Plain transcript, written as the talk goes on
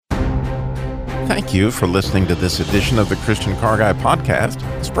Thank you for listening to this edition of the Christian Car Guy podcast.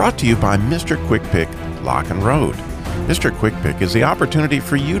 It's brought to you by Mr. Quick Pick Lock and Road. Mr. Quick Pick is the opportunity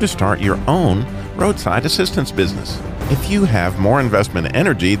for you to start your own roadside assistance business. If you have more investment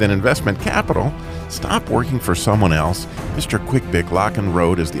energy than investment capital, stop working for someone else. Mr. Quick Pick Lock and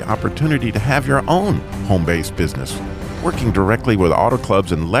Road is the opportunity to have your own home-based business, working directly with auto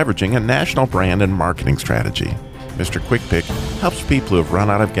clubs and leveraging a national brand and marketing strategy. Mr. Quick Pick helps people who have run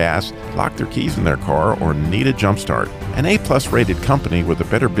out of gas, locked their keys in their car, or need a jump start. An A-plus rated company with the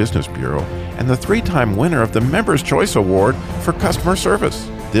Better Business Bureau and the 3-time winner of the Members' Choice Award for customer service.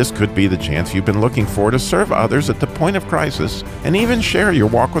 This could be the chance you've been looking for to serve others at the point of crisis and even share your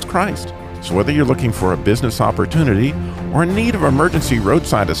walk with Christ. So whether you're looking for a business opportunity or in need of emergency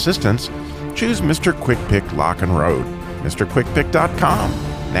roadside assistance, choose Mr. Quick Pick Lock and Road. MrQuickPick.com.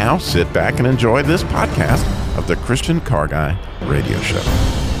 Now sit back and enjoy this podcast of the Christian Car Guy Radio Show.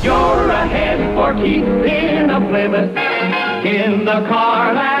 You're ahead for keeping a Plymouth in the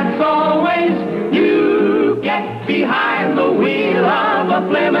car that's always you. Get behind the wheel of a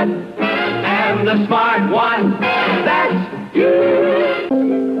Plymouth and the smart one, that's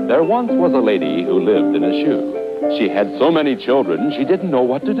you. There once was a lady who lived in a shoe. She had so many children she didn't know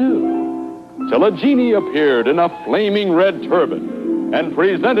what to do. Till a genie appeared in a flaming red turban and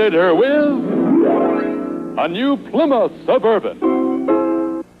presented her with a new Plymouth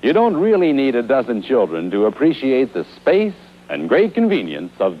Suburban. You don't really need a dozen children to appreciate the space and great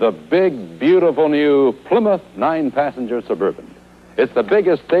convenience of the big, beautiful new Plymouth 9-passenger Suburban. It's the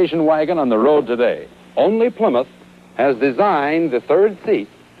biggest station wagon on the road today. Only Plymouth has designed the third seat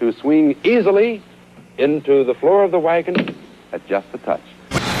to swing easily into the floor of the wagon at just a touch.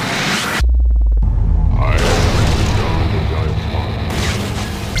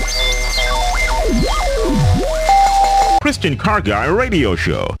 Christian Car Guy Radio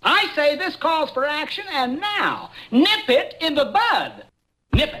Show. I say this calls for action, and now, nip it in the bud.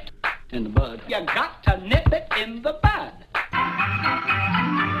 Nip it in the bud. You got to nip it in the bud.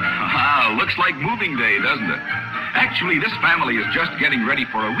 Looks like moving day, doesn't it? Actually, this family is just getting ready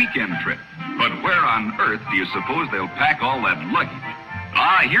for a weekend trip. But where on earth do you suppose they'll pack all that luggage?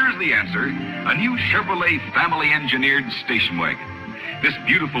 Here's the answer. A new Chevrolet family-engineered station wagon. This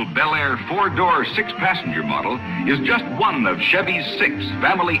beautiful Bel Air 4-door, 6-passenger model is just one of Chevy's 6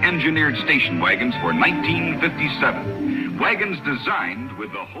 family-engineered station wagons for 1957. Wagons designed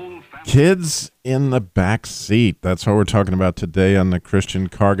with the whole family. Kids in the back seat. That's what we're talking about today on the Christian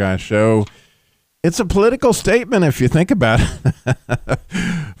Car Guy Show. It's a political statement if you think about it.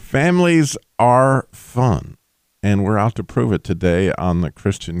 Families are fun. And we're out to prove it today on the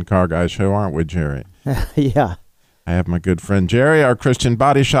Christian Car Guy Show, aren't we, Jerry? Yeah. I have my good friend Jerry, our Christian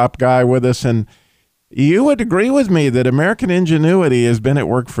body shop guy, with us, and you would agree with me that American ingenuity has been at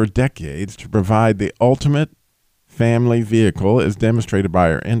work for decades to provide the ultimate family vehicle, as demonstrated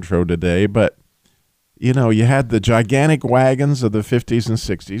by our intro today. But, you know, you had the gigantic wagons of the 50s and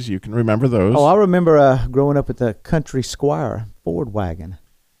 60s. You can remember those. Oh, I remember growing up with the Country Squire Ford wagon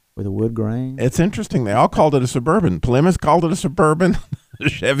with a wood grain. It's interesting. They all called it a Suburban. Plymouth called it a Suburban.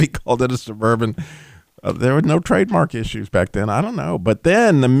 Chevy called it a Suburban. There were no trademark issues back then. I don't know. But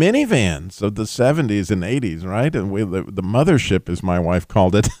then the minivans of the 70s and 80s, right? And the mothership, as my wife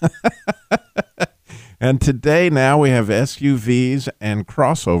called it. And today now we have SUVs and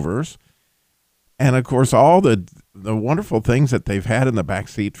crossovers. And, of course, all the wonderful things that they've had in the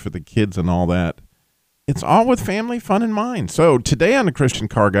backseat for the kids and all that. It's all with family fun in mind. So today on the Christian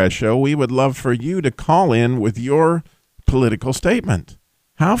Car Guy Show, we would love for you to call in with your political statement.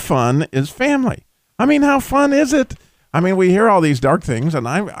 How fun is family? I mean, how fun is it? I mean, we hear all these dark things, and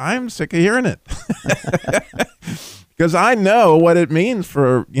I'm sick of hearing it. Because I know what it means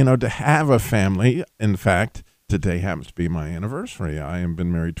for, to have a family. In fact, today happens to be my anniversary. I have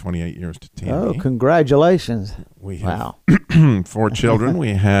been married 28 years to Tammy. Oh, congratulations. We have 4 children.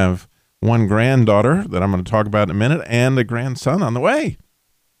 We have 1 granddaughter that I'm going to talk about in a minute, and a grandson on the way.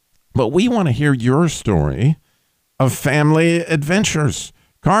 But we want to hear your story of family adventures.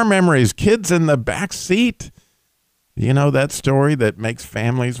 Car memories, kids in the back seat. You know, that story that makes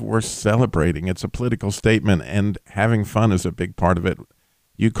families worth celebrating. It's a political statement, and having fun is a big part of it.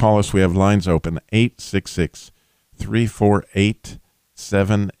 You call us. We have lines open,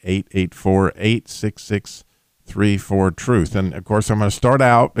 866-348-7884, 866-34-TRUTH. And, of course, I'm going to start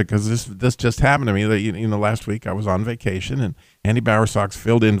out because this just happened to me. That last week I was on vacation, and Andy Bowersox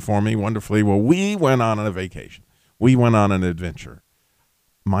filled in for me wonderfully. Well, we went on a vacation. We went on an adventure.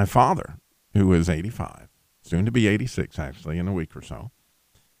 My father, who is 85, soon to be 86, actually, in a week or so,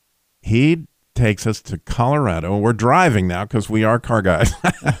 he takes us to Colorado. We're driving now because we are car guys.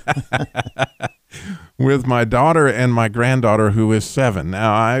 with my daughter and my granddaughter, who is 7.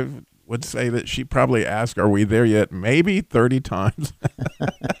 Now, I would say that she probably asked, are we there yet? Maybe 30 times.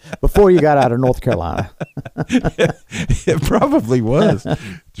 Before you got out of North Carolina. It probably was,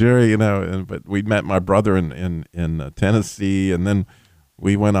 Jerry, but we met my brother in Tennessee, and then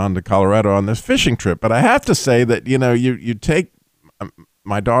we went on to Colorado on this fishing trip. But I have to say that, you take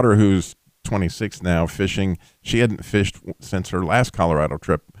my daughter, who's 26 now, fishing. She hadn't fished since her last Colorado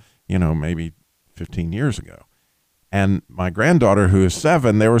trip, maybe 15 years ago. And my granddaughter, who is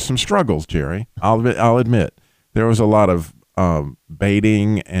 7, there were some struggles, Jerry. I'll admit. There was a lot of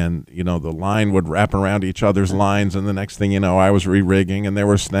baiting, and, the line would wrap around each other's lines, and the next thing you know, I was re-rigging, and there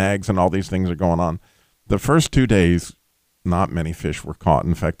were snags, and all these things are going on. The first 2 days, not many fish were caught.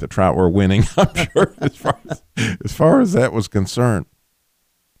 In fact, the trout were winning, I'm sure, as far as that was concerned.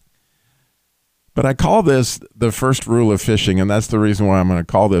 But I call this the first rule of fishing, and that's the reason why I'm going to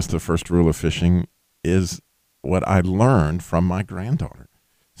call this the first rule of fishing, is what I learned from my granddaughter.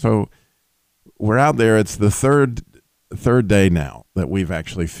 So we're out there. It's the third day now that we've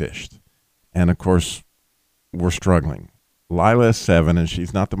actually fished. And, of course, we're struggling. Lila is 7, and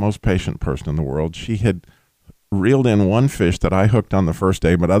she's not the most patient person in the world. She had reeled in one fish that I hooked on the first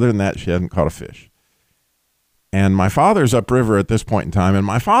day, but other than that, she hadn't caught a fish. And my father's upriver at this point in time, and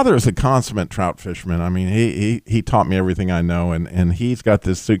my father is a consummate trout fisherman. I mean, he taught me everything I know, and he's got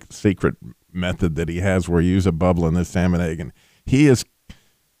this secret method that he has where you use a bubble in this salmon egg, and he's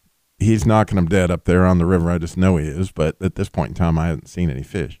knocking them dead up there on the river. I just know he is, but at this point in time, I hadn't seen any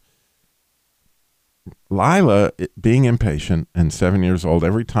fish. Lila, being impatient and 7 years old,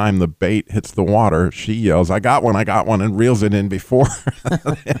 every time the bait hits the water, she yells, I got one, and reels it in before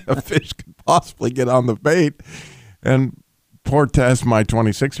a fish could possibly get on the bait. And poor Tess, my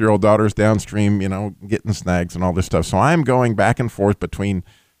 26-year-old daughter's downstream, getting snags and all this stuff. So I'm going back and forth between,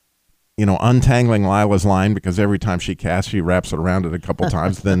 untangling Lila's line, because every time she casts, she wraps it around it a couple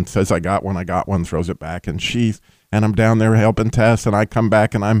times, then says, I got one, throws it back. And I'm down there helping Tess, and I come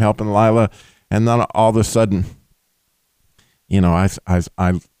back and I'm helping Lila. And then all of a sudden, I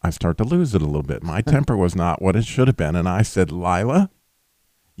start to lose it a little bit. My temper was not what it should have been. And I said, Lila,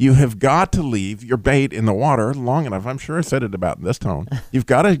 you have got to leave your bait in the water long enough. I'm sure I said it about in this tone. You've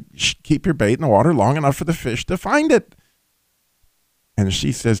got to keep your bait in the water long enough for the fish to find it. And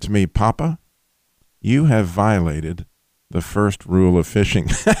she says to me, Papa, you have violated the first rule of fishing.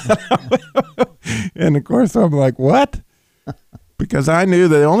 And, of course, I'm like, what? Because I knew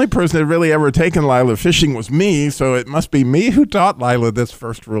that the only person that really ever taken Lila fishing was me, so it must be me who taught Lila this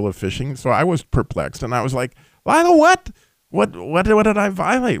first rule of fishing. So I was perplexed, and I was like, Lila, what? What did I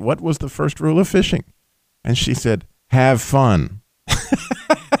violate? What was the first rule of fishing? And she said, have fun.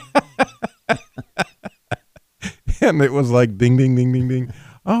 And it was like ding, ding, ding, ding, ding.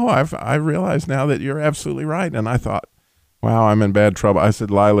 Oh, I realize now that you're absolutely right. And I thought, wow, I'm in bad trouble. I said,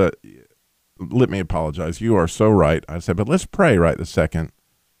 Lila, let me apologize. You are so right. I said, but let's pray right this second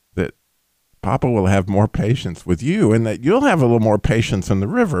that Papa will have more patience with you, and that you'll have a little more patience in the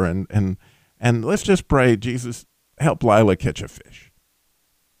river. And let's just pray, Jesus, help Lila catch a fish.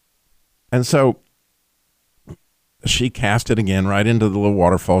 And so she cast it again right into the little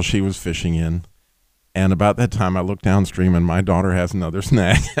waterfall she was fishing in. And about that time, I look downstream, and my daughter has another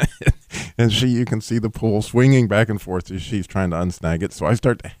snag. And you can see the pool swinging back and forth as she's trying to unsnag it. So I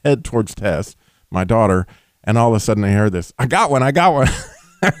start to head towards Tess, my daughter, and all of a sudden I hear this, I got one.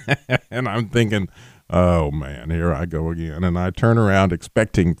 And I'm thinking, oh, man, here I go again. And I turn around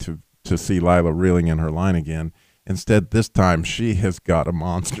expecting to see Lila reeling in her line again. Instead, this time, she has got a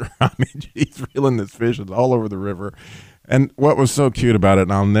monster. I mean, she's reeling this fish. It's all over the river. And what was so cute about it,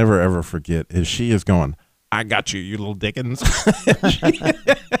 and I'll never, ever forget, is she is going, I got you, you little Dickens.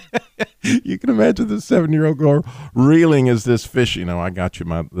 You can imagine this 7-year-old girl reeling as this fish, I got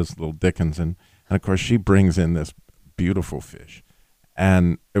you, this little Dickens. And of course, she brings in this beautiful fish.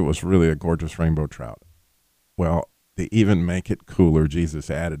 And it was really a gorgeous rainbow trout. Well, to even make it cooler,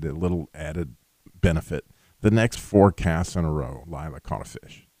 Jesus added a little added benefit. The next 4 casts in a row, Lila caught a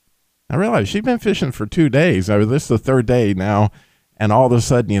fish. I realized she'd been fishing for 2 days. This is the 3rd day now, and all of a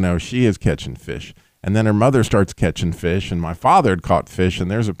sudden, she is catching fish. And then her mother starts catching fish, and my father had caught fish, and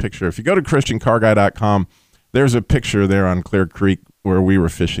there's a picture. If you go to ChristianCarGuy.com, there's a picture there on Clear Creek where we were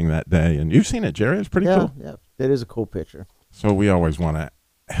fishing that day. And you've seen it, Jerry. It's pretty cool. Yeah, it is a cool picture. So we always want to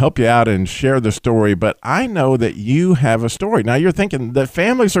help you out and share the story, but I know that you have a story. Now, you're thinking that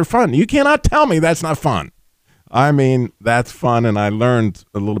families are fun. You cannot tell me that's not fun. I mean, that's fun, and I learned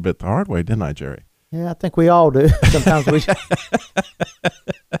a little bit the hard way, didn't I, Jerry? Yeah, I think we all do. Sometimes we.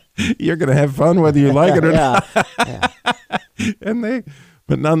 You're going to have fun whether you like it or not. Yeah. And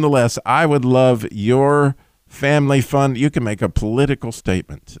But nonetheless, I would love your family fun. You can make a political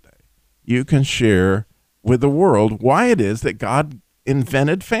statement today. You can share with the world why it is that God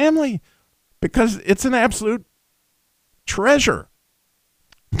invented family, because it's an absolute treasure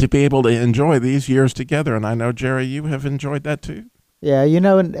to be able to enjoy these years together. And I know, Jerry, you have enjoyed that too. Yeah, you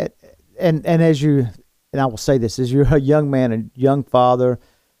know, and as you, and I will say this, as you're a young man and young father,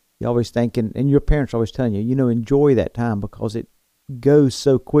 you always think, and your parents are always telling you, enjoy that time because it goes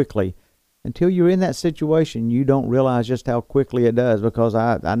so quickly. Until you're in that situation, you don't realize just how quickly it does, because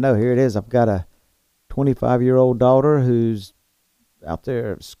I know, here it is, I've got a 25-year-old daughter who's out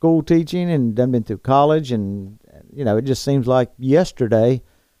there school teaching and done been through college, and it just seems like yesterday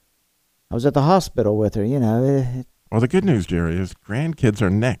I was at the hospital with her. Well, the good news, Jerry, is grandkids are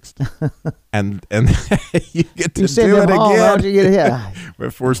next, and you get to send do it them home, again. yeah.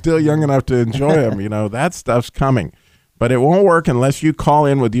 If we're still young enough to enjoy them, that stuff's coming. But it won't work unless you call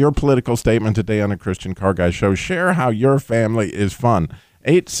in with your political statement today on the Christian Car Guy Show. Share how your family is fun.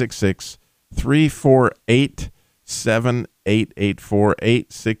 866-348-7884,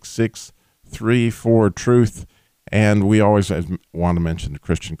 866-34-TRUTH. And we always want to mention the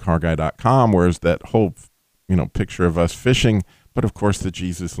ChristianCarGuy.com, where's that whole picture of us fishing, but of course the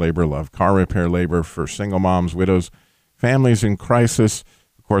Jesus Labor Love car repair labor for single moms, widows, families in crisis.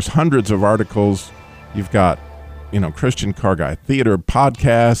 Of course, hundreds of articles. You've got Christian Car Guy theater,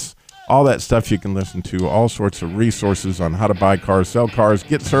 podcasts, all that stuff you can listen to, all sorts of resources on how to buy cars, sell cars,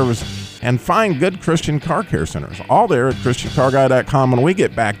 get service, and find good Christian car care centers. All there at ChristianCarGuy.com. When we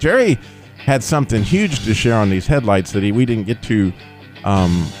get back, Jerry had something huge to share on these headlights that we didn't get to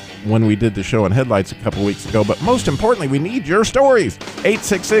when we did the show on headlights a couple weeks ago. But most importantly, we need your stories.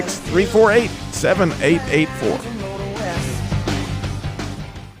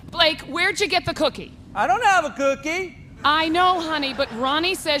 866-348-7884. Blake, where'd you get the cookie? I don't have a cookie. I know, honey, but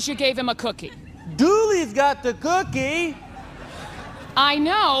Ronnie says you gave him a cookie. Dooley's got the cookie. I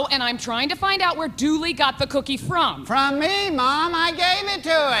know, and I'm trying to find out where Dooley got the cookie from. From me, Mom. I gave it to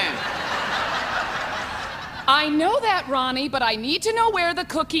him. I know that, Ronnie, but I need to know where the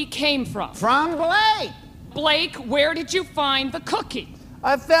cookie came from. From Blake. Blake, where did you find the cookie?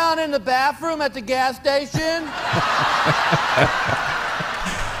 I found it in the bathroom at the gas station.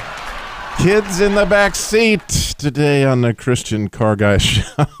 Kids in the back seat today on the Christian Car Guy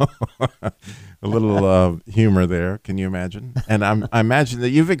Show. A little humor there, can you imagine? And I imagine that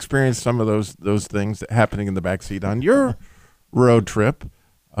you've experienced some of those things happening in the back seat on your road trip.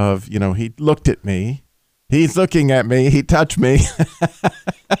 Of he looked at me, he's looking at me, he touched me.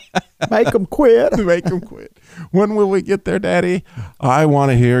 Make him quit. Make him quit. When will we get there, Daddy? I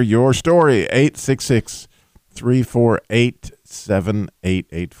want to hear your story.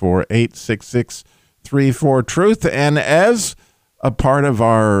 866-348-7884, 866-34-TRUTH. And as a part of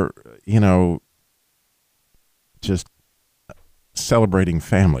our, just celebrating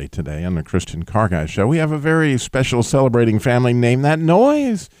family today on the Christian Car Guy Show, we have a very special celebrating family. Name that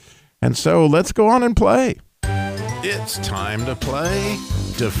noise. And so let's go on and play. It's time to play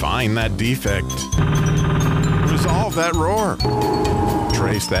Define That Defect. Resolve that roar.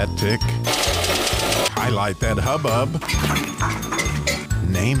 Trace that tick. Highlight that hubbub.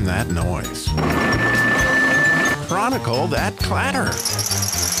 Name that noise. Chronicle that clatter.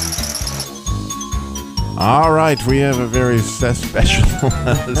 All right, we have a very special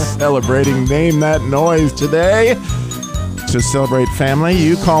celebrating Name That Noise today. To celebrate family,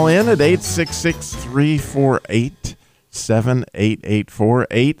 you call in at 866-348-7884,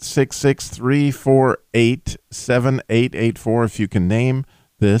 866-348-7884 if you can name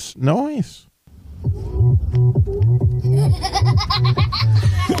this noise. No.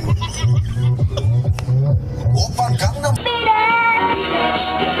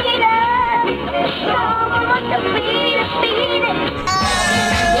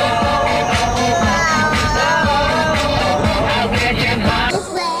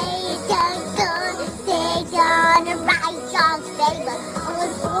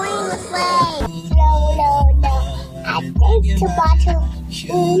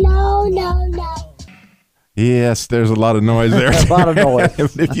 Yes, there's a lot of noise there. A lot of noise.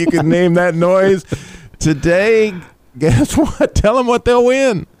 If you can name that noise today, guess what? Tell them what they'll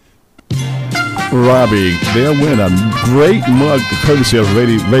win. Robbie, they'll win a great mug courtesy of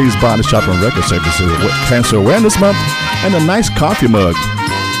Ray's Body Shop and Record Services Cancer Awareness Month and a nice coffee mug.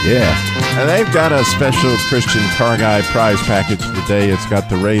 Yeah. And they've got a special Christian Car Guy prize package today. It's got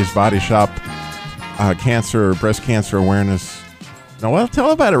the Ray's Body Shop breast cancer awareness. Now, well,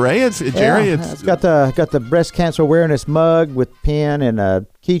 tell about it, Ray. Jerry. It's got the breast cancer awareness mug with pen and a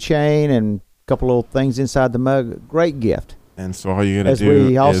keychain and a couple little things inside the mug. Great gift. And so all you got to as do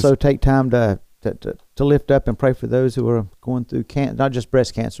we also is take time to lift up and pray for those who are going through not just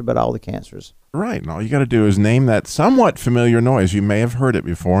breast cancer, but all the cancers. right. And all you got to do is name that somewhat familiar noise. You may have heard it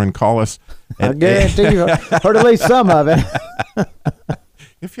before, and call us. I guarantee you heard at least some of it.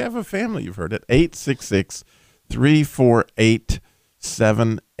 If you have a family, you've heard it. 866-348-7884.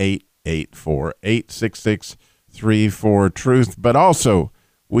 866-34-TRUTH. But also,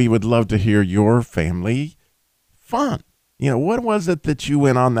 we would love to hear your family fun. What was it that you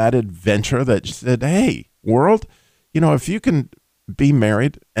went on that adventure that said, hey, world, if you can be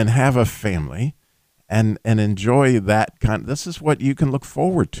married and have a family and enjoy that this is what you can look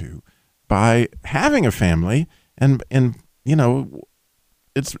forward to by having a family. And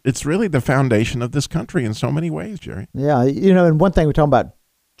it's really the foundation of this country in so many ways, Jerry. Yeah. And one thing we're talking about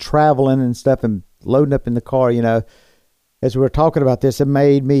traveling and stuff and loading up in the car, as we were talking about this, it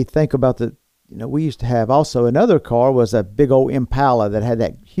made me think about we used to have also another car was a big old Impala that had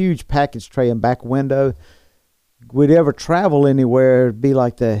that huge package tray and back window. We'd ever travel anywhere, it'd be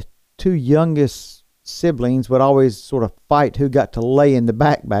like the two youngest siblings would always sort of fight who got to lay in the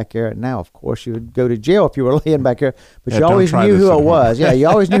back there. And now, of course, you would go to jail if you were laying back there, but you always knew who it was. Yeah, you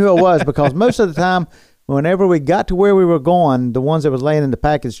always knew who it was because most of the time, whenever we got to where we were going, the ones that was laying in the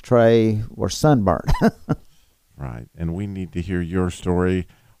package tray were sunburned. Right, and we need to hear your story.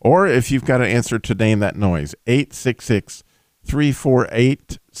 Or if you've got an answer to name that noise,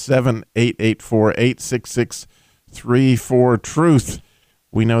 866-348-7884, 866-34-TRUTH.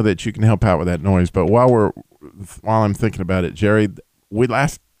 We know that you can help out with that noise. But while I'm thinking about it, Jerry,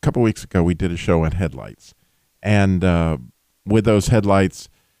 last couple weeks ago, we did a show on headlights. And with those headlights,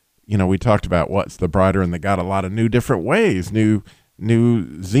 we talked about what's the brighter, and they got a lot of new different ways, new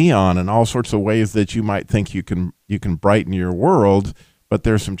xenon and all sorts of ways that you might think you can brighten your world. But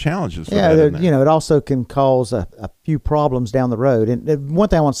there's some challenges for that. It also can cause a few problems down the road. And one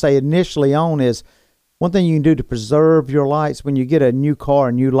thing I want to say initially on is one thing you can do to preserve your lights when you get a new car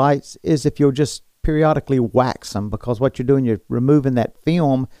and new lights is if you'll just periodically wax them, because what you're doing, you're removing that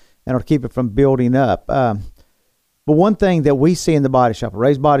film and it'll keep it from building up. But one thing that we see in the body shop,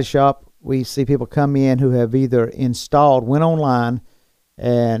 Ray's Body Shop, we see people come in who have either went online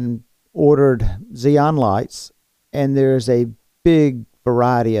and ordered Xeon lights, and there's a big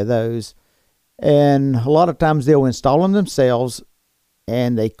variety of those, and a lot of times they'll install them themselves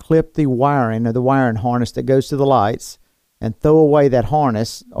and they clip the wiring or the wiring harness that goes to the lights and throw away that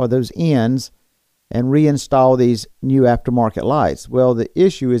harness or those ends and reinstall these new aftermarket lights. Well, the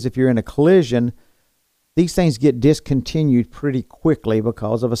issue is if you're in a collision, these things get discontinued pretty quickly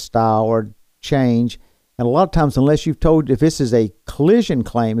because of a style or change. And a lot of times, unless you've told, if this is a collision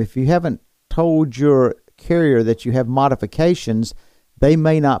claim, if you haven't told your carrier that you have modifications, they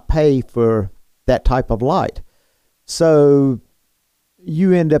may not pay for that type of light. So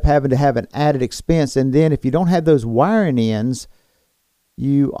you end up having to have an added expense. And then if you don't have those wiring ends,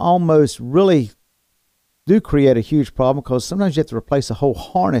 you almost really do create a huge problem, because sometimes you have to replace a whole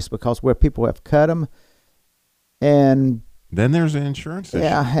harness because where people have cut them. And then there's an insurance issue.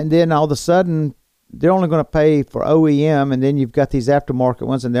 Yeah, and then all of a sudden they're only going to pay for OEM, and then you've got these aftermarket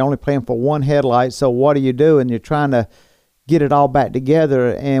ones, and they're only paying for one headlight. So what do? And you're trying to get it all back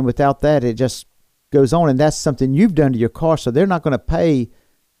together, and without that, it just goes on. And that's something you've done to your car, so they're not going to pay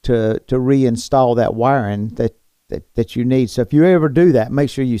to reinstall that wiring that you need. So if you ever do that, make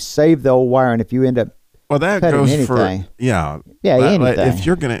sure you save the old wiring. If you end up that cutting goes anything. for anything. If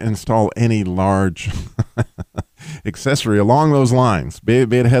you're going to install any large accessory along those lines, be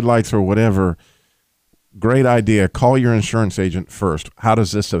it headlights or whatever, great idea. Call your insurance agent first. How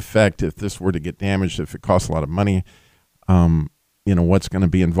does this affect if this were to get damaged, if it costs a lot of money? What's going to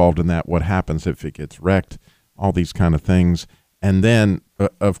be involved in that? What happens if it gets wrecked? All these kind of things. And then,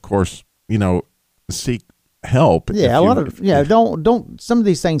 of course, seek help. Don't. Some of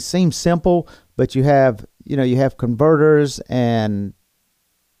these things seem simple, but you have converters and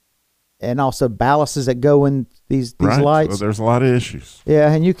also ballasts that go in these lights. So there's a lot of issues.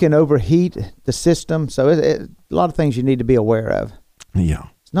 Yeah, and you can overheat the system. So a lot of things you need to be aware of. Yeah.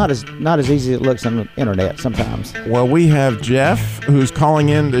 Not as easy as it looks on the internet sometimes. Well, we have Jeff who's calling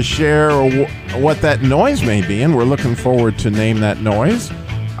in to share what that noise may be, and we're looking forward to name that noise.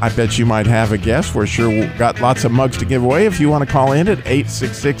 I bet you might have a guess. We're sure we've got lots of mugs to give away. If you want to call in at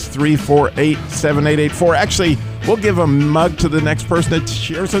 866-348-7884. Actually, we'll give a mug to the next person that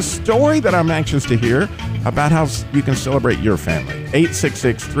shares a story that I'm anxious to hear about how you can celebrate your family.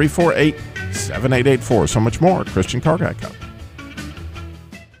 866-348-7884. So much more. Christian Car Guy Cup.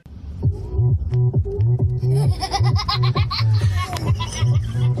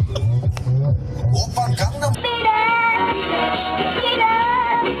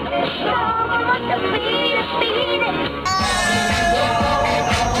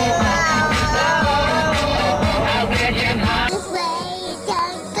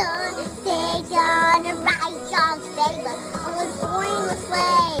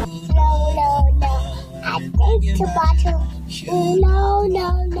 It's tomato. No,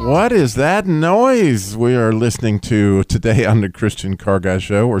 no, no. What is that noise we are listening to today on the Christian Car Guy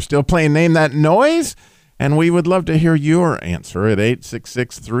Show? We're still playing Name That Noise, and we would love to hear your answer at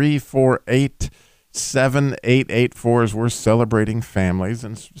 866-348-7884 as we're celebrating families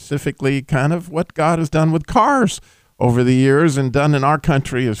and specifically kind of what God has done with cars over the years and done in our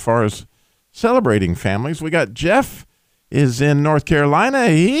country as far as celebrating families. We got Jeff is in North Carolina.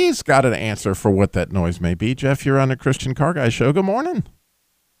 He's got an answer for what that noise may be. Jeff, you're on the Christian Car Guy Show. Good morning.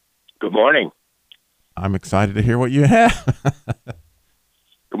 Good morning. I'm excited to hear what you have.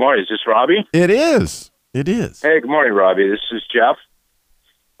 Good morning. Is this Robbie? It is. It is. Hey, good morning, Robbie. This is Jeff.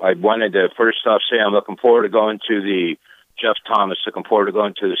 I wanted to first off say I'm looking forward to going to the Jeff Thomas, looking forward to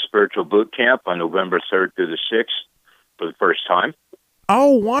going to the spiritual boot camp on November 3rd through the 6th for the first time. Oh,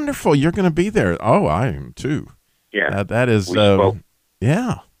 wonderful. You're going to be there. Oh, I am too. Yeah. That is, we spoke.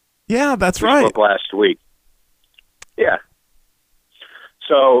 Yeah. Yeah, that's we right. Spoke last week. Yeah.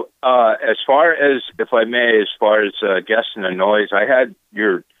 So, as far as, if I may, as far as guessing the noise, I had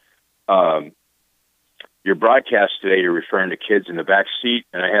your broadcast today. You're referring to kids in the back seat,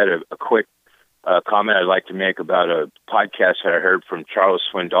 and I had a quick comment I'd like to make about a podcast that I heard from Charles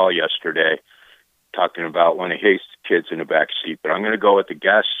Swindoll yesterday, talking about when he hates kids in the back seat. But I'm going to go with the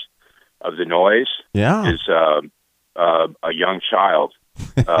guess of the noise. Yeah. Is a young child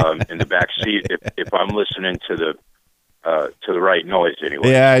in the back seat. If I'm listening to the right noise,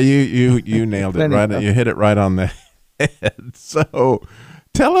 anyway. Yeah, you nailed it right. You hit it right on the head. So,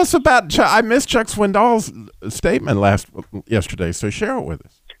 tell us about. I missed Chuck Swindoll's statement yesterday. So share it with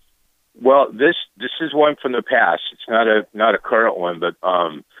us. Well, this is one from the past. It's not a current one, but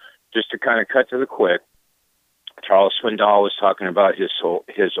just to kind of cut to the quick, Charles Swindoll was talking about his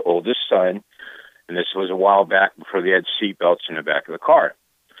oldest son, and this was a while back before they had seatbelts in the back of the car.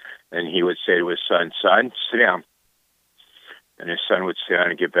 And he would say to his son, "Son, sit down." And his son would sit down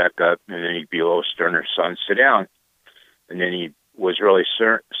and get back up, and then he'd be a little sterner, "Son, sit down." And then he was really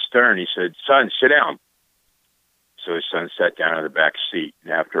stern. He said, "Son, sit down." So his son sat down in the back seat.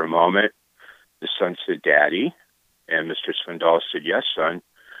 And after a moment, the son said, "Daddy." And Mr. Swindoll said, "Yes, son."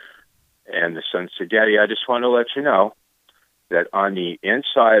 And the son said, "Daddy, I just want to let you know that on the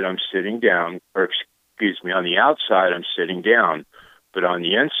inside I'm sitting down, or excuse me, on the outside I'm sitting down, but on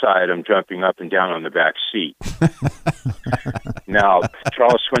the inside I'm jumping up and down on the back seat." Now,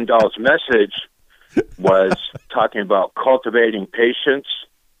 Charles Swindoll's message was talking about cultivating patience,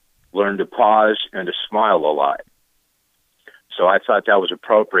 learn to pause, and to smile a lot. So I thought that was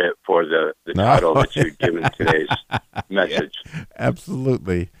appropriate for the title that you'd given today's message. Yeah,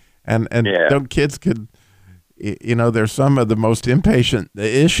 absolutely. And kids could, there's some of the most impatient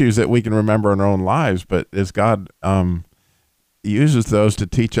issues that we can remember in our own lives, but as God uses those to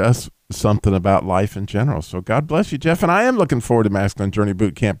teach us something about life in general. So God bless you, Jeff. And I am looking forward to Masculine Journey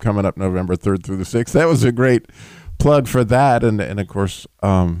Boot Camp coming up November 3rd through the 6th. That was a great plug for that. And of course,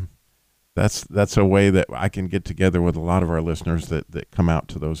 that's a way that I can get together with a lot of our listeners that come out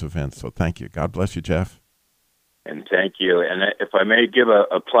to those events. So thank you. God bless you, Jeff. And thank you. And if I may give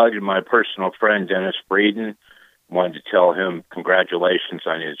a plug to my personal friend, Dennis Breeden, wanted to tell him congratulations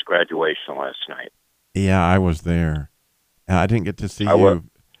on his graduation last night. Yeah, I was there. I didn't get to see you.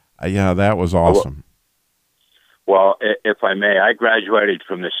 Yeah, that was awesome. Well, if I may, I graduated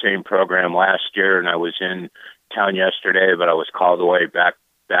from the same program last year, and I was in town yesterday, but I was called away back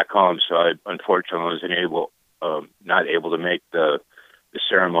home, so I unfortunately was not able to make the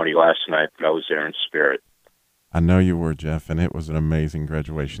ceremony last night, but I was there in spirit. I know you were, Jeff, and it was an amazing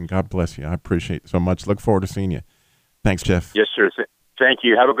graduation. God bless you. I appreciate it so much. Look forward to seeing you. Thanks, Jeff. Yes, sir. Thank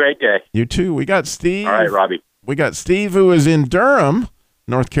you. Have a great day. You too. We got Steve. All right, Robbie. We got Steve, who is in Durham,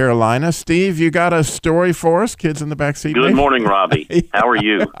 North Carolina. Steve, you got a story for us? Kids in the backseat. Good morning, Robbie. Yeah. How are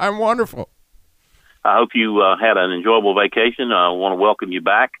you? I'm wonderful. I hope you had an enjoyable vacation. I want to welcome you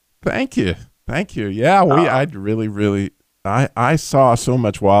back. Thank you. Yeah, I really, I saw so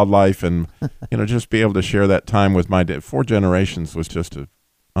much wildlife, and just be able to share that time with my 4 generations was just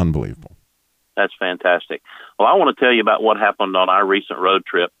unbelievable. That's fantastic. Well, I want to tell you about what happened on our recent road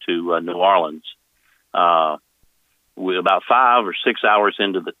trip to New Orleans. We about 5 or 6 hours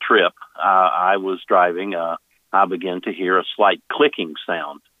into the trip, I was driving. I began to hear a slight clicking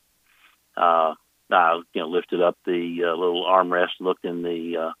sound. I lifted up the little armrest, looked in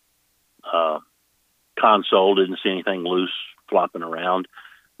the console, didn't see anything loose flopping around,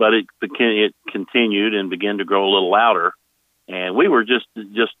 but it continued and began to grow a little louder. And we were just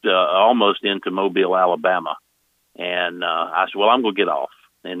almost into Mobile, Alabama. And I said, well, I'm going to get off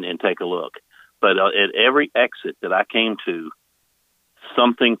and take a look. But at every exit that I came to,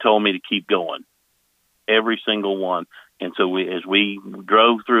 something told me to keep going. every single one. And so as we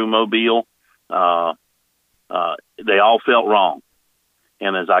drove through Mobile, they all felt wrong.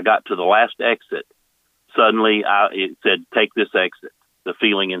 And as I got to the last exit, suddenly it said, take this exit, the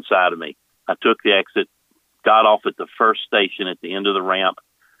feeling inside of me. I took the exit, got off at the first station at the end of the ramp,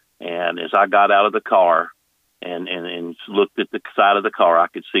 and as I got out of the car and looked at the side of the car, I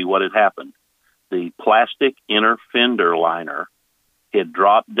could see what had happened. The plastic inner fender liner had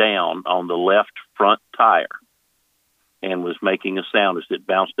dropped down on the left front tire and was making a sound as it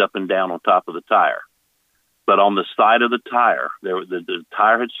bounced up and down on top of the tire. But on the side of the tire, the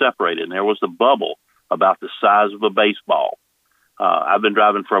tire had separated, and there was a bubble about the size of a baseball. I've been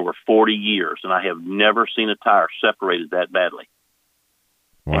driving for over 40 years, and I have never seen a tire separated that badly.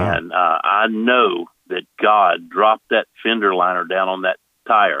 Wow. And I know that God dropped that fender liner down on that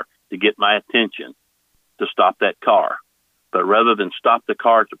tire to get my attention to stop that car. But rather than stop the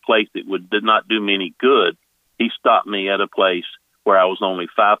car at a place that did not do me any good, he stopped me at a place where I was only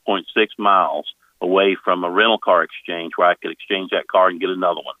 5.6 miles away from a rental car exchange where I could exchange that car and get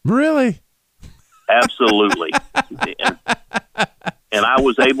another one. Really? Absolutely. And I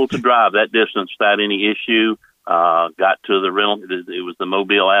was able to drive that distance without any issue. Got to the rental. It was the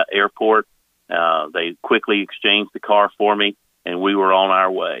Mobile airport. They quickly exchanged the car for me, and we were on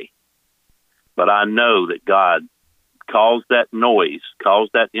our way. But I know that God caused that noise,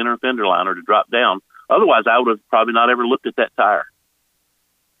 caused that inner fender liner to drop down. Otherwise, I would have probably not ever looked at that tire.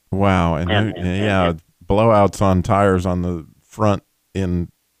 Wow. And blowouts on tires on the front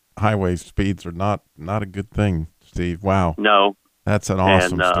in highway speeds are not a good thing, Steve. Wow. No. That's an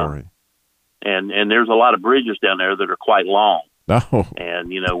awesome story. And there's a lot of bridges down there that are quite long. Oh.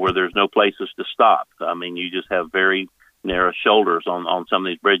 And, where there's no places to stop. I mean, you just have very narrow shoulders on some of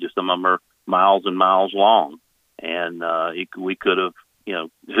these bridges. Some of them are miles and miles long. And we could have,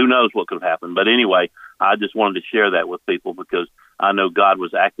 who knows what could have happened. But anyway, I just wanted to share that with people because I know God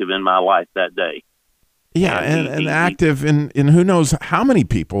was active in my life that day. Yeah, and active in who knows how many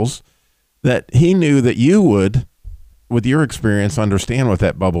people's that he knew that you would, with your experience, understand with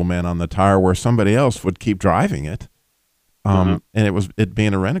that bubble man on the tire where somebody else would keep driving it. And it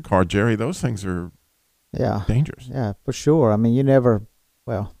being a rent-a-car, Jerry, those things are dangerous. Yeah, for sure. I mean,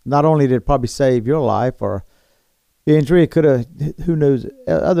 not only did it probably save your life or the injury, it could have, who knows,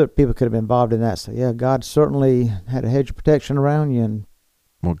 other people could have been involved in that. So, yeah, God certainly had a hedge of protection around you. And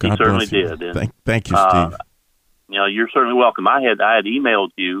well, God he certainly bless you. did. And, thank you, Steve. You're certainly welcome. I had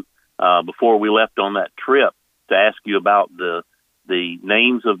emailed you before we left on that trip to ask you about the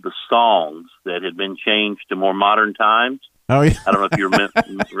names of the songs that had been changed to more modern times. Oh, yeah. I don't know if you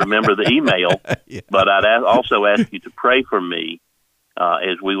remember the email, but I'd also asked you to pray for me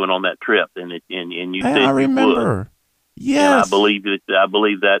as we went on that trip, and you said I remember. You would. Yes, and I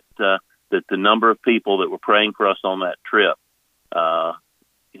believe that the number of people that were praying for us on that trip, was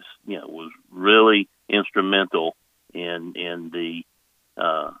really instrumental in the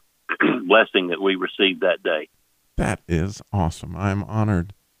blessing that we received that day. That is awesome. I'm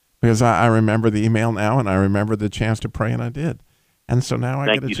honored because I remember the email now, and I remember the chance to pray, and I did. And so now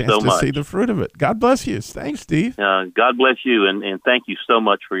I get a chance to see the fruit of it. God bless you. Thanks, Steve. God bless you, and thank you so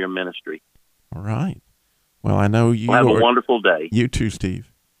much for your ministry. All right. Well, I know you have a wonderful day. You too,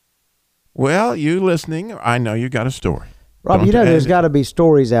 Steve. Well, you listening, I know you got a story. Rob, there's got to be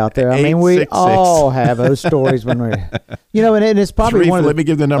stories out there. I mean, we all have those stories when we're, and it's probably one of the... Let me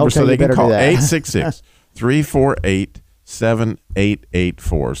give the number so they can call.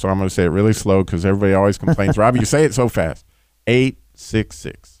 866-348-7884. So I'm going to say it really slow because everybody always complains. Rob, you say it so fast.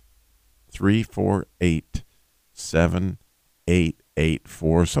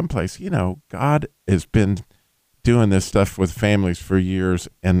 866-348-7884. Someplace, God has been doing this stuff with families for years,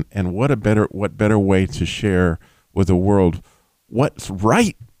 and what better way to share with the world what's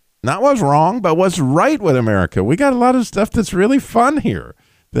right, not what's wrong, but what's right with America. We got a lot of stuff that's really fun here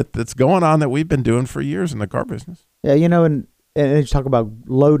that's going on that we've been doing for years in the car business. Yeah, and you talk about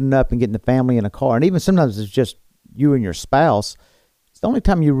loading up and getting the family in a car, and even sometimes it's just you and your spouse. It's the only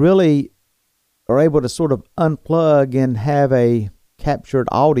time you really are able to sort of unplug and have a captured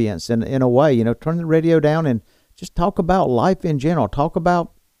audience in a way, turn the radio down and just talk about life in general. Talk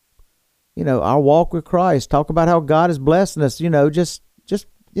about, our walk with Christ. Talk about how God is blessing us. Just it's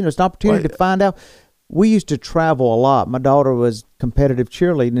an opportunity to find out. We used to travel a lot. My daughter was competitive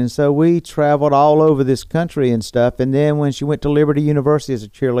cheerleading, and so we traveled all over this country and stuff. And then when she went to Liberty University as a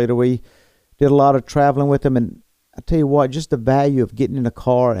cheerleader, we did a lot of traveling with them. And I tell you what, just the value of getting in a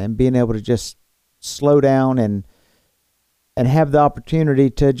car and being able to just slow down and have the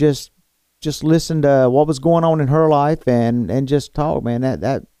opportunity to just listen to what was going on in her life and just talk, man.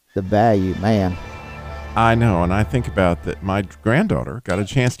 That the value, man. I know, and I think about that. My granddaughter got a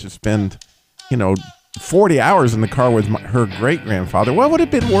chance to spend, 40 hours in the car with her great-grandfather. What would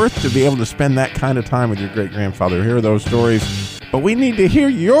it have been worth to be able to spend that kind of time with your great-grandfather? Hear those stories. But we need to hear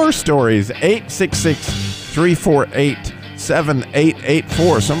your stories.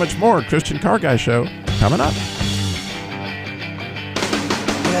 866-348-7884. So much more. Christian Car Guy Show coming up.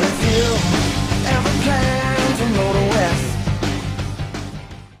 Well, if you ever plan to go to West,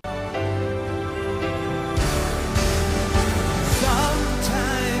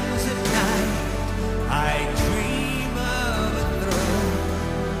 sometimes at night I dream of a throne,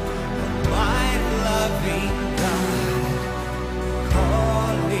 my loving God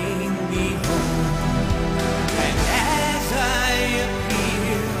calling me home, and as I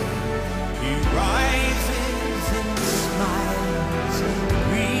appear, He rises and smiles,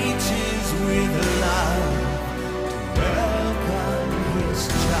 reaches with love to welcome His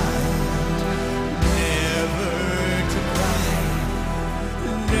child, never to cry,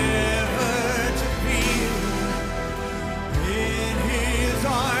 never to fear, in His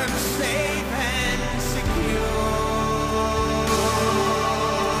arms safe and secure.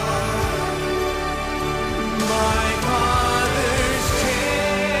 My Father's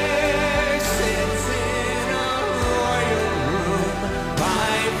chair sits in a royal room.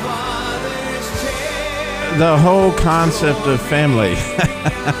 My Father's chair. The whole concept of family.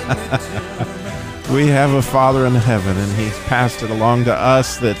 We have a Father in heaven, and He's passed it along to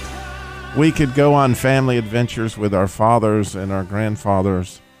us that we could go on family adventures with our fathers and our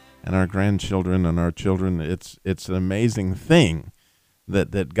grandfathers and our grandchildren and our children. It's an amazing thing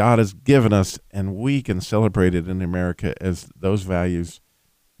that God has given us, and we can celebrate it in America, as those values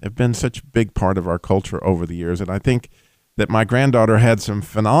have been such a big part of our culture over the years. And I think that my granddaughter had some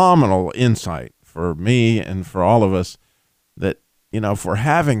phenomenal insight for me and for all of us, that, if we're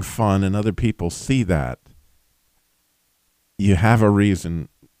having fun and other people see that, you have a reason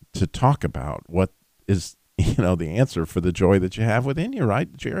to talk about what is, the answer for the joy that you have within you,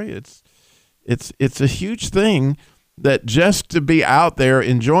 right, Jerry? It's a huge thing, that just to be out there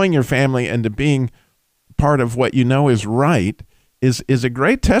enjoying your family and to being part of what is right is a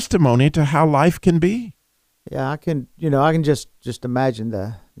great testimony to how life can be. Yeah, I can just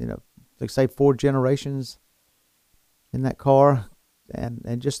imagine like say 4 generations in that car,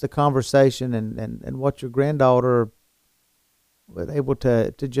 and just the conversation and what your granddaughter was able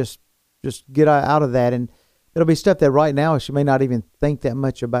to just get out of that. And it'll be stuff that right now she may not even think that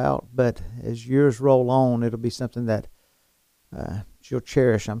much about, but as years roll on, it'll be something that she'll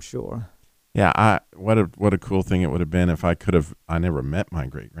cherish, I'm sure. Yeah, what a cool thing it would have been if I never met my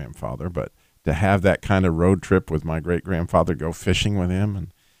great-grandfather, but to have that kind of road trip with my great-grandfather, go fishing with him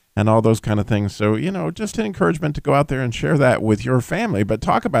and all those kind of things. So, just an encouragement to go out there and share that with your family. But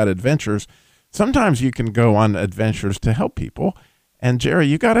talk about adventures. Sometimes you can go on adventures to help people. And Jerry,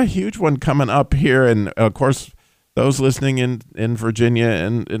 you got a huge one coming up here. And of course, those listening in Virginia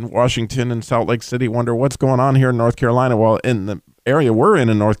and in Washington and Salt Lake City wonder what's going on here in North Carolina. Well, in the area we're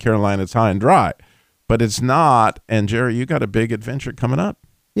in North Carolina, it's high and dry, but it's not. And Jerry, you got a big adventure coming up.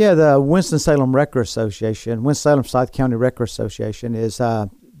 Yeah, the Winston-Salem Wrecker Association, Winston-Salem South County Wrecker Association is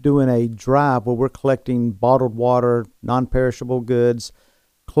doing a drive where we're collecting bottled water, non-perishable goods,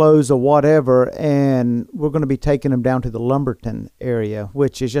 clothes or whatever, and we're going to be taking them down to the Lumberton area,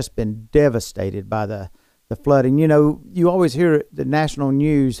 which has just been devastated by the flooding. You always hear the national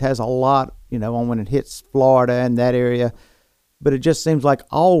news has a lot, on when it hits Florida and that area, but it just seems like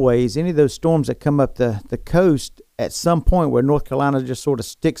always any of those storms that come up the coast, at some point where North Carolina just sort of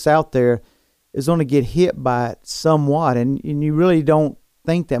sticks out there, is going to get hit by it somewhat, and you really don't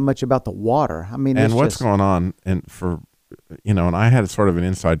think that much about the water. I mean, and what's going on, and I had sort of an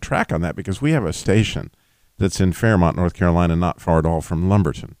inside track on that, because we have a station that's in Fairmont, North Carolina, not far at all from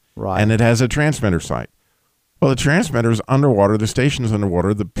Lumberton. Right. And it has a transmitter site. Well, the transmitter's underwater, the station's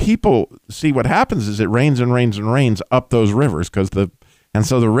underwater. The people see what happens is it rains and rains and rains up those rivers, and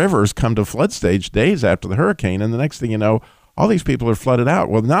so the rivers come to flood stage days after the hurricane, and the next thing you know, all these people are flooded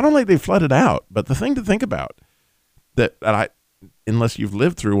out. Well, not only are they flooded out, but the thing to think about, that unless you've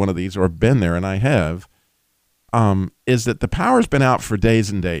lived through one of these or been there, and I have, is that the power's been out for days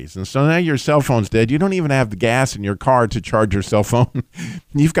and days. And so now your cell phone's dead. You don't even have the gas in your car to charge your cell phone.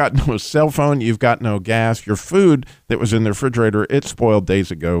 You've got no cell phone. You've got no gas. Your food that was in the refrigerator, it spoiled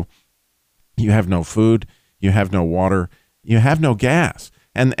days ago. You have no food. You have no water. You have no gas.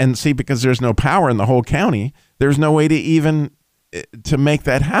 And see, because there's no power in the whole county, there's no way to even to make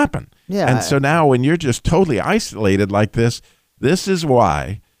that happen. Yeah. And so now when you're just totally isolated like this is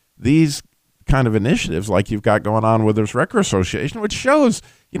why these kind of initiatives like you've got going on with this Wrecker Association, which shows,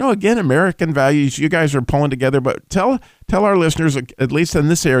 again, American values you guys are pulling together. But tell our listeners, at least in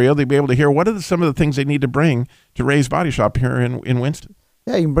this area, they'll be able to hear what are some of the things they need to bring to Ray's Body Shop here in Winston.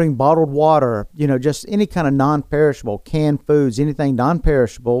 Yeah, you can bring bottled water, just any kind of non-perishable, canned foods, anything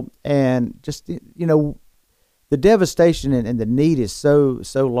non-perishable, and just, the devastation and the need is so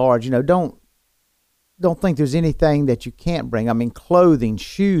large. Don't think there's anything that you can't bring. I mean, clothing,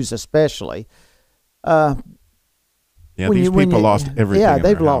 shoes especially. These people lost everything. Yeah,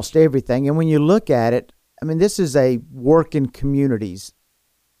 they've lost everything. And when you look at it, I mean, this is a working communities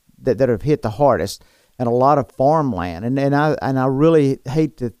that have hit the hardest, and a lot of farmland. And I really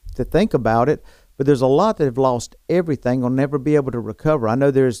hate to think about it, but there's a lot that have lost everything, will never be able to recover. I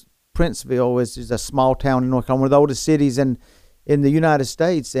know there's Princeville is a small town in North Carolina, one of the oldest cities in the United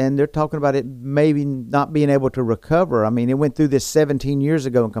States, and they're talking about it maybe not being able to recover. I mean, it went through this 17 years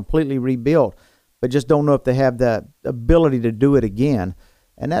ago and completely rebuilt, but just don't know if they have the ability to do it again.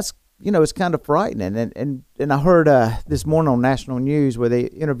 And that's, it's kind of frightening. And I heard this morning on national news where they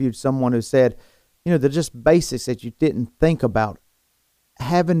interviewed someone who said, they're just basics that you didn't think about.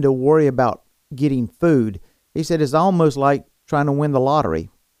 Having to worry about getting food, he said, it's almost like trying to win the lottery.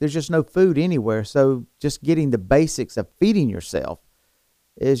 There's just no food anywhere, so just getting the basics of feeding yourself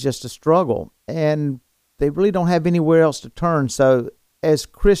is just a struggle. And they really don't have anywhere else to turn. So as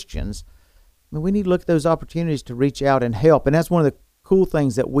Christians, we need to look at those opportunities to reach out and help. And that's one of the cool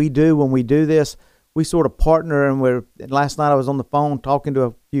things that we do when we do this. We sort of partner, and last night I was on the phone talking to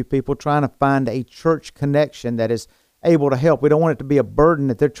a few people trying to find a church connection that is able to help. We don't want it to be a burden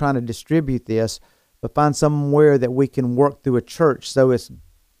that they're trying to distribute this, but find somewhere that we can work through a church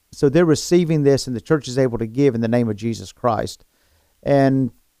so they're receiving this and the church is able to give in the name of Jesus Christ.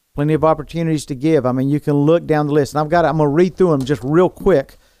 And plenty of opportunities to give. I mean, you can look down the list. And I'm going to read through them just real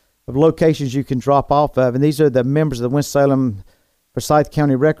quick of locations you can drop off of. And these are the members of the Winston-Salem Forsyth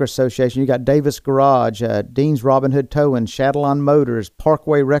County Wrecker Association. You got Davis Garage, Dean's Robin Hood Towing, Chatelain Motors,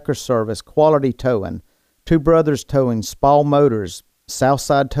 Parkway Wrecker Service, Quality Towing, Two Brothers Towing, Spall Motors,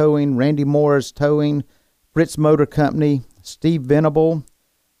 Southside Towing, Randy Moore's Towing, Fritz Motor Company, Steve Venable,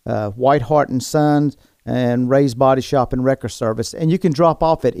 Whitehart and Sons, and Ray's Body Shop and Wrecker Service. And you can drop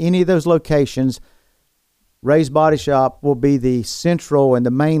off at any of those locations. Ray's Body Shop will be the central and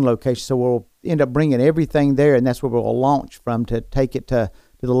the main location, so we'll end up bringing everything there, and that's where we'll launch from to take it to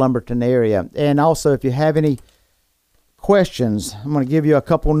the Lumberton area. And also, if you have any questions, I'm going to give you a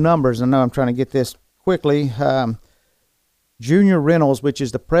couple numbers. I know I'm trying to get this quickly. Junior Reynolds, which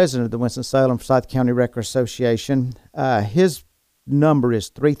is the president of the Winston-Salem Forsyth County Wrecker Association, his number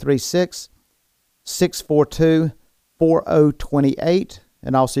is 336-642-4028.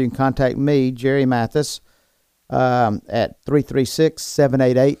 And also you can contact me, Jerry Mathis, at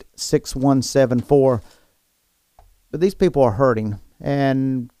 336-788-6174. But these people are hurting.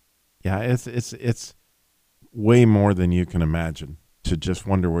 And yeah, it's way more than you can imagine to just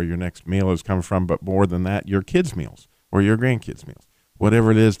wonder where your next meal is coming from, but more than that, your kids' meals or your grandkids' meals,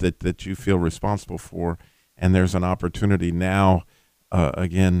 whatever it is that you feel responsible for. And there's an opportunity now,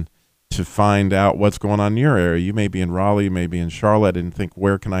 again, to find out what's going on in your area. You may be in Raleigh, you may be in Charlotte, and think,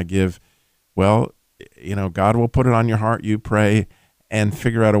 where can I give? Well, God will put it on your heart. You pray and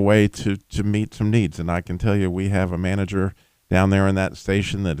figure out a way to meet some needs. And I can tell you, we have a manager down there in that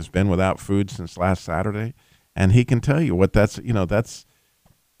station that has been without food since last Saturday, and he can tell you what that's,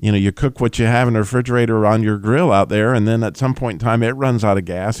 you cook what you have in the refrigerator on your grill out there, and then at some point in time it runs out of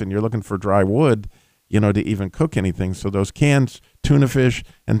gas and you're looking for dry wood, to even cook anything. So those cans, tuna fish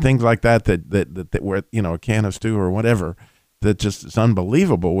and things like that were, a can of stew or whatever, that just is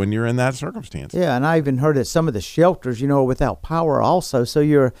unbelievable when you're in that circumstance. Yeah, and I even heard that some of the shelters, are without power also. So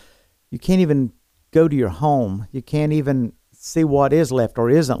you can't even go to your home. You can't even see what is left or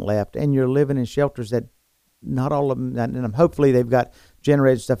isn't left, and you're living in shelters that not all of them, and hopefully they've got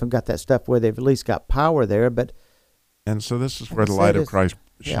generated stuff and got that stuff where they've at least got power there. And so this is where the light of Christ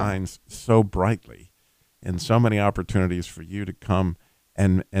shines so brightly, and so many opportunities for you to come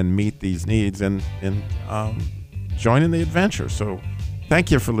and meet these needs and join in the adventure. So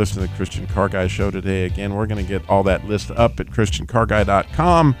thank you for listening to the Christian Car Guy Show today. Again, we're going to get all that list up at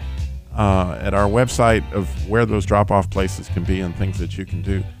ChristianCarGuy.com, at our website of where those drop-off places can be and things that you can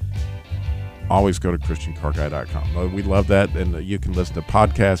do. Always go to ChristianCarGuy.com. We love that, and you can listen to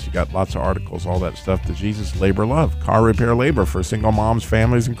podcasts. You got lots of articles, all that stuff. The Jesus Labor Love, car repair labor for single moms,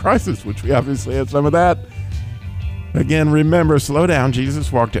 families in crisis, which we obviously had some of that. Again, remember, slow down.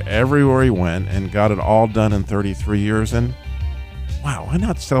 Jesus walked everywhere he went and got it all done in 33 years. And wow, why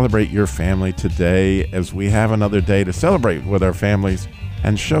not celebrate your family today as we have another day to celebrate with our families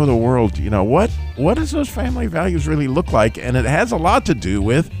and show the world, what does those family values really look like? And it has a lot to do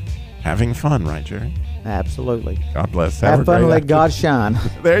with having fun, right, Jerry? Absolutely. God bless. Have fun a and great let God shine.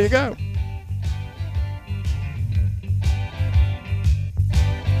 There you go.